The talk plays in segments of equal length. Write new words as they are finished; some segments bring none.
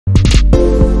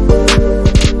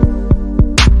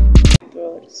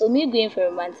So me going for a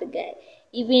romantic guy,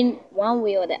 even one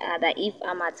way or the other, if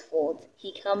I'm at fault,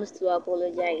 he comes to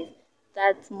apologize.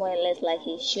 That's more or less like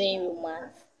he's showing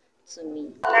romance to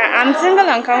me. I'm single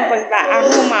on campus, but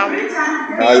at home I'm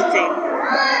dating.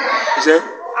 You say?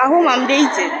 At home I'm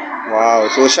dating. Wow,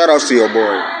 so shout out to your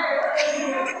boy.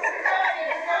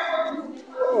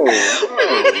 Oh.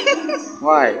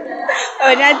 Why?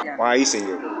 Oh, that. Why are you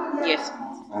single? Yes.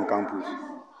 On campus?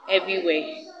 Everywhere.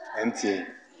 MTN?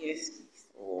 Yes.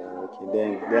 Oh, okay,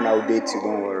 then I'll date you,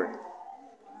 don't worry.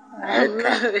 I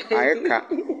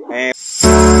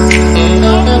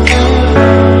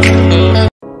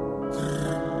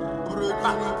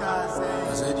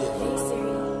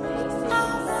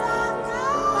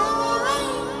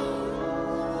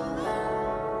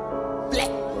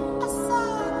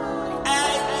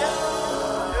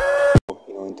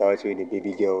interact with the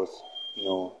baby girls,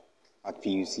 at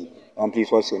PUC.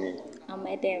 Please, what's your name? I'm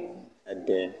at them. At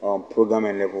the program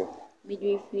and level.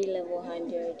 Midwifery level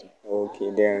 100.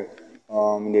 Okay, then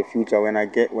in the future when I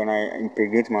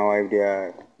impregnate my wife,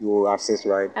 there you will access,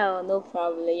 right? Oh, no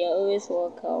problem. You're always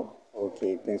welcome.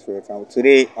 Okay, thanks for your time.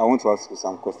 Today I want to ask you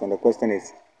some question. The question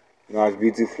is, as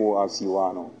beautiful as you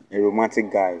are, a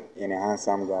romantic guy and a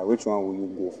handsome guy, which one will you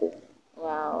go for?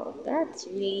 Wow, that's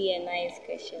really a nice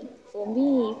question. For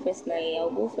me personally, I'll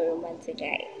go for a romantic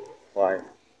guy. Why?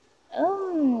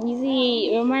 You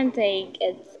see, romantic,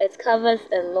 it covers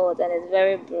a lot and it's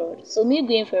very broad. So me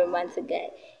going for a romantic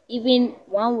guy, even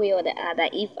one way or the other,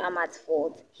 if I'm at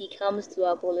fault, he comes to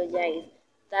apologize.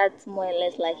 That's more or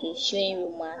less like he's showing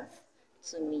romance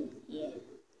to me. Yeah.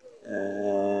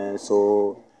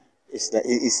 So it's like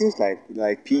it seems like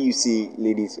PUC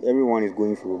ladies, everyone is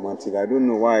going for romantic. I don't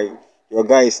know why your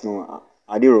guys are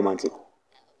they romantic?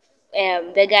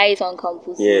 The guys on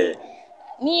campus. Yeah.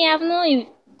 Me, I've not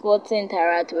got to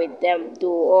interact with them though,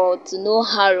 or to know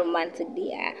how romantic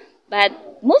they are. But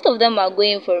most of them are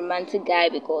going for a romantic guy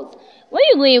because when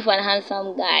you're going for a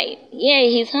handsome guy, yeah,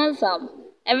 he's handsome.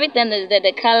 Everything is there,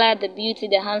 the color, the beauty,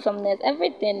 the handsomeness,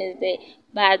 everything is there.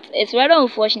 But it's rather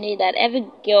unfortunate that every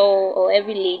girl or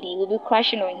every lady will be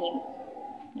crushing on him.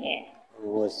 Yeah.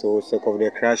 Oh, so sick of the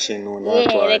crashing on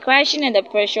that. Yeah, the crashing and the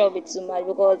pressure will be too much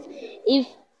because if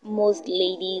most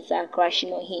ladies are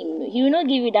crushing on him, he will not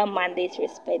give you that mandate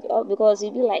respect because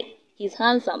you'll be like, he's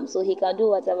handsome, so he can do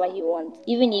whatever he wants.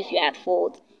 Even if you're at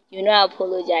fault, you know,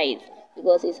 apologize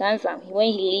because he's handsome.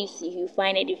 When he leaves you, he'll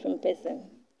find a different person.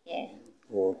 Yeah.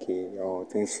 Okay. Oh,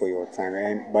 thanks for your time.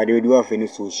 And by the way, do you have any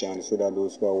social so that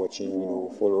those who are watching,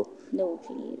 follow? No,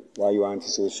 please. Why you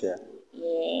anti-social?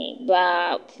 Yeah,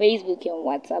 but Facebook and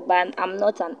WhatsApp, but I'm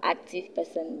not an active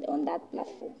person on that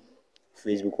platform.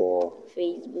 Facebook or?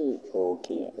 Facebook.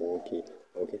 Okay.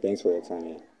 Thanks for your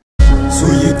time.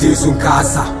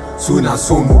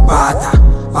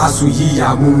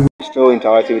 Still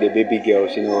interacting with the baby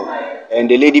girls, and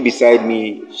the lady beside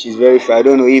me, she's very fair. I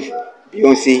don't know if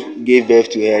Beyonce gave birth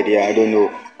to her there. I don't know.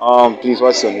 Please,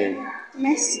 what's your name?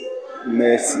 Messi.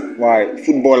 Messi. Why?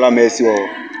 Footballer Messi or?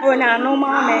 Oh, no, normal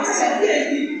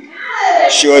Messi.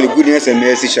 Sure, the goodness and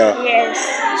mercy, sure. Yes.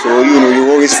 So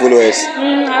you always follow us. I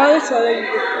always follow you.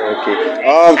 Okay. I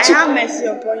have Messi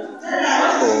upon you.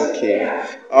 Okay.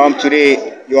 Today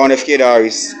you're on FKDR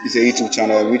is a YouTube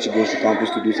channel which goes to campus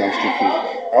to do some stupid.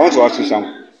 I want to ask you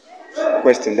some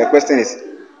question. The question is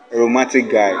a romantic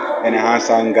guy and a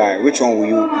handsome guy. Which one will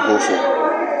you go for?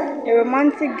 A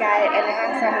romantic guy and a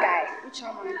handsome guy. Which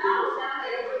one will you go for?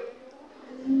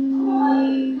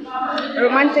 A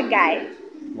romantic guy.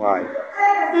 Why?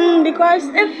 Because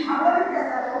if,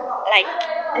 like,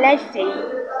 let's say,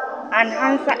 a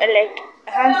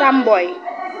handsome boy,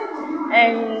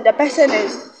 and the person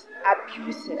is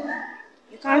abusive,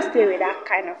 you can't stay with that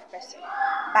kind of person.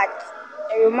 But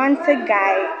a romantic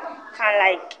guy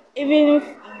can, even if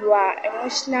you are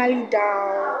emotionally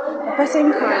down, the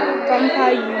person can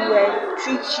pamper you and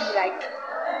treat you like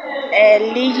a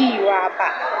lady you are.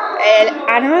 But a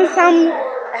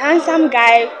handsome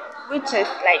guy, which is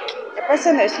like the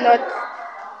person is not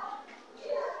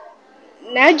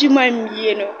an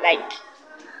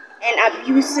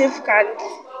abusive, can't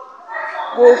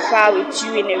go far with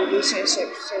you in a relationship.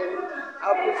 So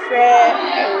I'll prefer a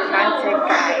romantic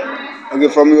guy. Okay,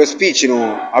 from your speech,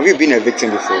 have you been a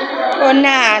victim before? Oh,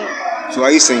 nah. So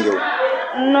are you single?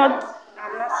 I'm not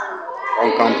single.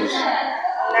 On campus?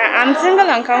 Nah, I'm single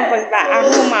on campus, but at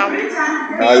home I'm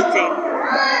dating.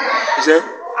 You say?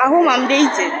 At home I'm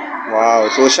dating. Wow,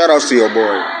 so shout out to your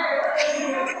boy.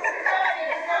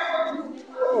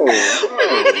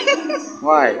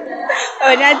 Why?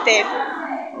 Oh, nothing.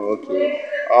 Okay.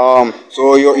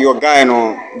 So your guy,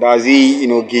 does he,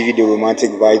 give you the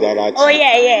romantic vibe that? Oh,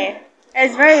 yeah.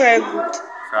 It's very, very good.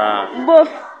 Both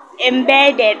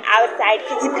embedded outside,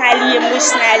 physically,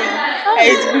 emotionally.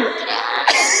 It's good.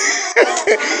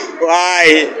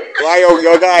 Why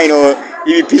your guy,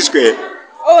 he be P square?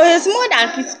 Oh, it's more than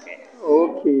physical.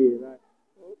 Okay.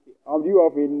 Do you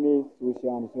have any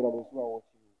social and so that those who are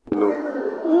watching?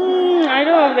 I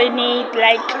don't have any,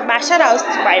 but shout outs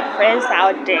to my friends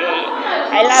out there.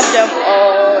 I love them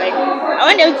all. I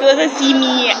want them to also see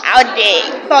me out there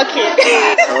talking.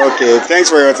 Okay, thanks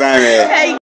for your time,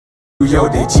 man. Yo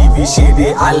de TV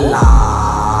shede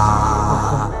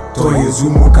Allah to yanzu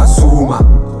muka suma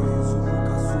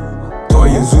to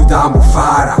yanzu da mu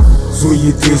fara sun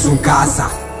yi te sun kasa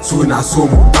suna so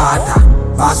mu bata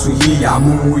ba su yi ya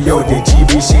mu yau da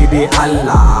TV shede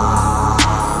Allah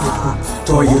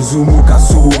to yanzu muka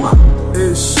suma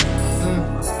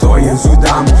to yanzu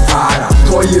da mu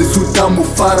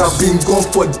fara been gone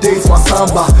for days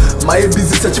masamba my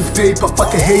busy searching for paper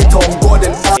fucking hate on God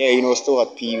and Yeah, still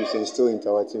at PUC and still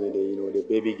interacting with the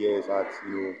baby girls at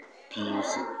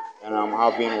PUC, and I'm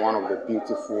having one of the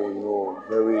beautiful,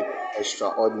 very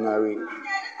extraordinary.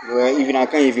 Even I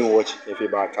can't even watch if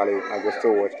about talent, I will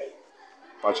still watch.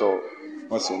 Pacho,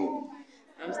 what's your name?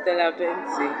 I'm Stella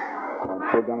Bensi.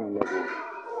 Program level.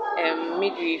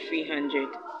 Midway 300.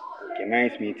 Okay,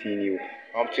 nice meeting you.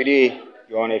 Today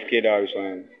you're on FK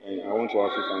Darrison, and I want to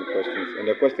ask you some questions. And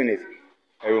the question is,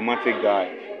 a romantic guy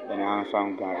and a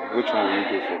handsome guy, which one will you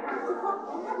go for?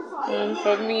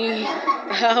 For me,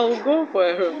 I'll go for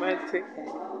a romantic guy.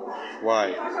 Why?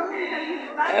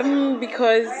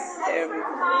 Because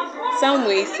some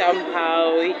way,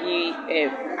 somehow,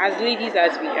 as ladies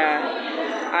as we are,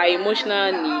 our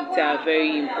emotional needs are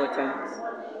very important.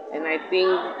 And I think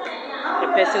a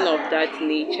person of that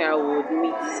nature would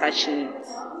meet such needs.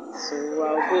 So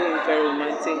I'll go in for a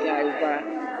romantic guy over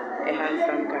a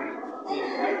handsome guy.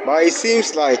 But it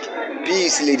seems like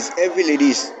these ladies, every lady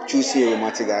is choosing a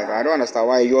romantic guy. I don't understand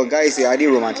why your guys say, are they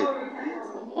romantic?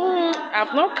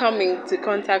 I've not come into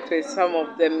contact with some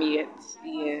of them yet.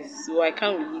 Yes, so I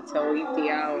can't really tell if they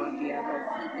are or they are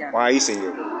not. Yeah. Why are you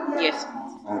single? Yes.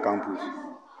 On campus?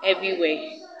 Everywhere.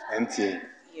 MTN?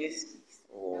 Yes.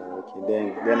 Oh,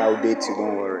 okay. Then I'll date you,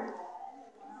 don't worry.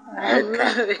 I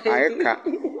can't.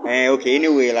 Okay,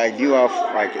 anyway, do you have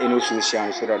any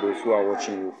social so that those who are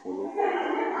watching will follow?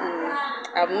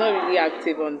 I'm not really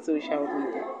active on social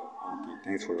media. Okay,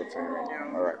 thanks for your time.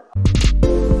 All right.